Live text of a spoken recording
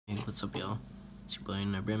Hey, what's up y'all? It's your boy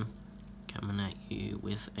Nobrim, coming at you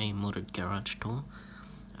with a modded garage tour.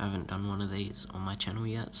 I haven't done one of these on my channel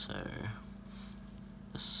yet, so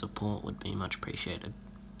the support would be much appreciated.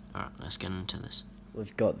 Alright, let's get into this.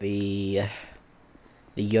 We've got the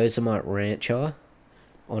Yosemite Rancher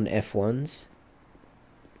on F1s.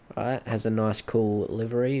 Right, has a nice cool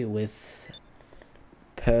livery with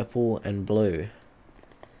purple and blue.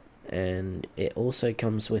 And it also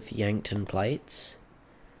comes with Yankton plates.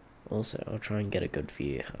 Also, I'll try and get a good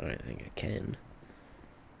view. I don't think I can.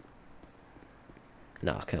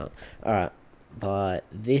 No, I can't. Alright, but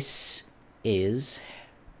this is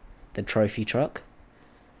the trophy truck.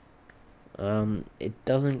 It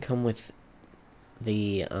doesn't come with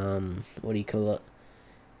the, what do you call it?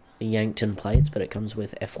 The Yankton plates, but it comes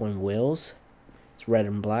with F1 wheels. It's red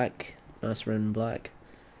and black. Nice red and black.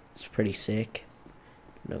 It's pretty sick.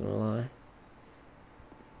 Not gonna lie.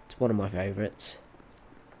 It's one of my favourites.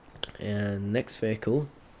 And next vehicle,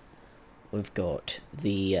 we've got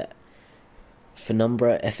the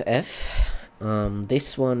Penumbra FF.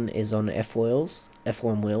 This one is on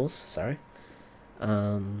F1 wheels, sorry.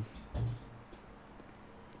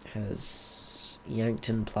 Has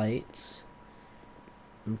Yankton plates.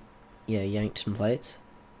 Yeah, Yankton plates.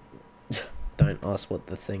 Don't ask what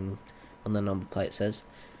the thing on the number plate says.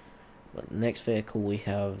 But next vehicle we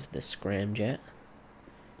have the Scramjet.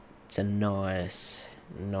 It's a nice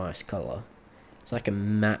colour. It's like a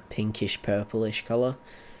matte pinkish purplish colour.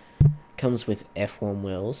 Comes with F1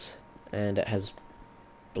 wheels and it has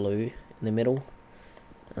blue in the middle.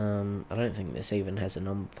 I don't think this even has a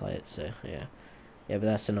number plate, so yeah. Yeah, but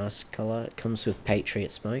that's a nice colour. It comes with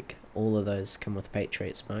Patriot smoke. All of those come with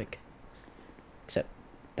Patriot smoke. Except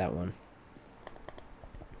that one.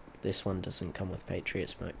 This one doesn't come with Patriot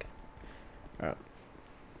smoke. Alright.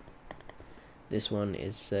 This one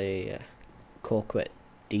is a Corvette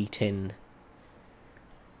D10.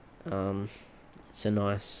 It's a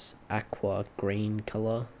nice aqua green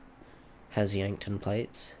colour. Has Yankton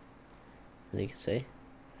plates, as you can see.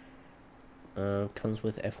 Comes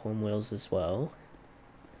with F1 wheels as well.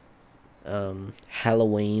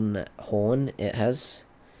 Halloween horn it has.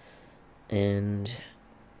 And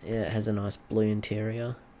yeah, it has a nice blue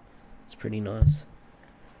interior. It's pretty nice.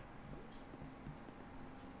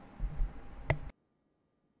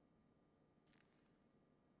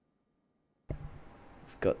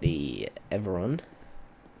 We've got the Everon.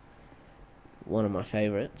 One of my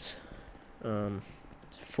favourites.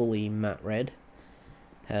 Fully matte red.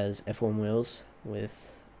 Has F1 wheels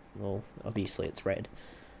with, well, obviously it's red.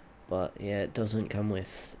 But yeah, it doesn't come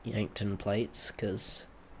with Yankton plates because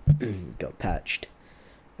got patched.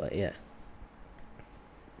 But yeah,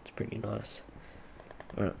 it's pretty nice.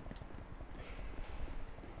 Alright,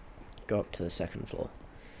 go up to the second floor.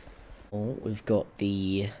 We've got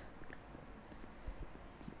the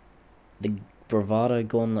Bravado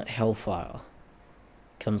Gauntlet Hellfire.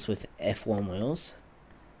 Comes with F1 wheels.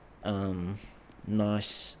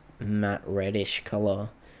 Nice matte reddish colour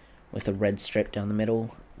with a red strip down the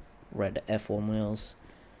middle. Red F1 wheels.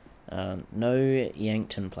 No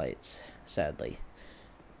Yankton plates, sadly,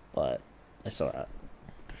 but that's alright.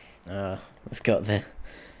 We've got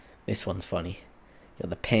this one's funny.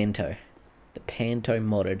 Got the Panto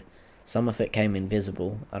modded. Some of it came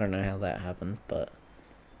invisible. I don't know how that happened, but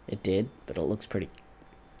it did. But it looks pretty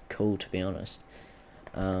cool, to be honest.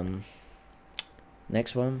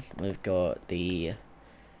 Next one, we've got the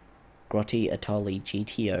Grotti Atali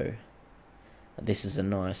GTO. This is a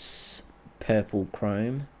nice purple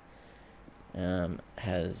chrome.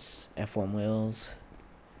 Has F1 wheels.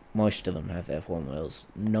 Most of them have F1 wheels.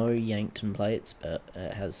 No Yankton plates, but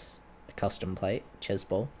it has a custom plate,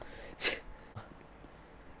 Chesbol.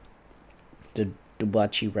 The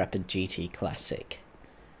Dubachi Rapid GT Classic.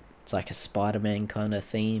 It's like a Spider-Man kind of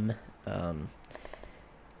theme.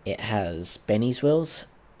 It has Benny's wheels,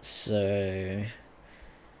 so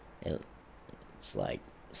it's like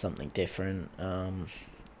something different.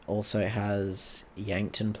 Also has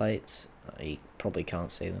Yankton plates. You probably can't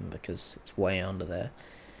see them because it's way under there.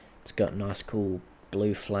 It's got nice cool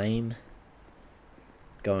blue flame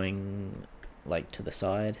going like to the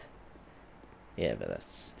side. Yeah, but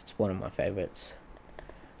it's one of my favorites.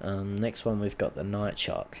 Next one we've got the Night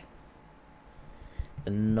Shark.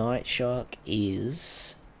 The Night Shark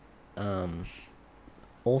is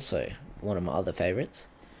also one of my other favorites.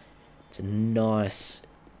 It's a nice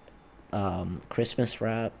Christmas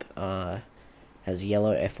wrap. Has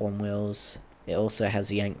yellow F1 wheels. It also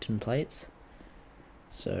has Yankton plates.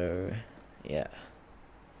 So yeah.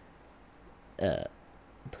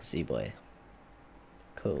 Pussy boy.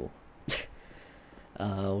 Cool.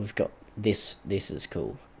 We've got this is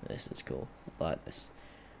cool. This is cool. I like this.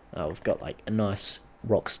 We've got like a nice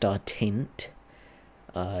Rockstar tint.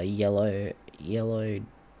 Yellow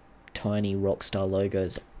tiny Rockstar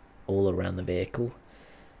logos all around the vehicle.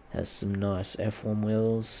 Has some nice F1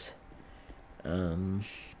 wheels. Fully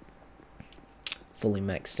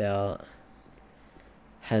maxed out.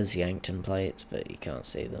 Has Yankton plates, but you can't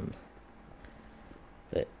see them.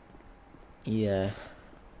 But yeah,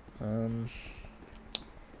 I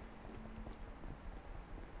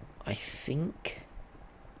think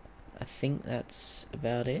that's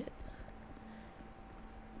about it.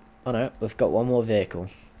 Oh no, we've got one more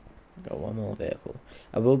vehicle.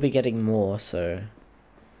 I will be getting more, so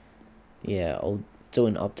yeah, I'll do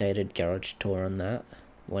an updated garage tour on that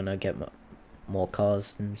when I get more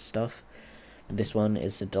cars and stuff. This one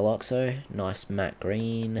is the Deluxo, nice matte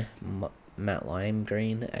green, matte lime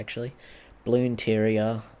green actually, blue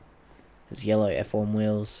interior, has yellow F1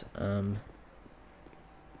 wheels,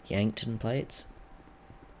 Yankton plates,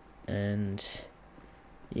 and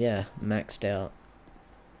yeah, maxed out.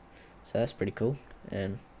 So that's pretty cool.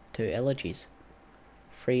 And 2 elegies,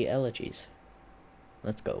 free elegies.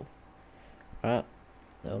 Let's go. Alright,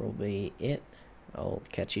 that'll be it. I'll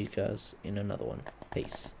catch you guys in another one.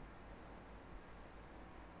 Peace.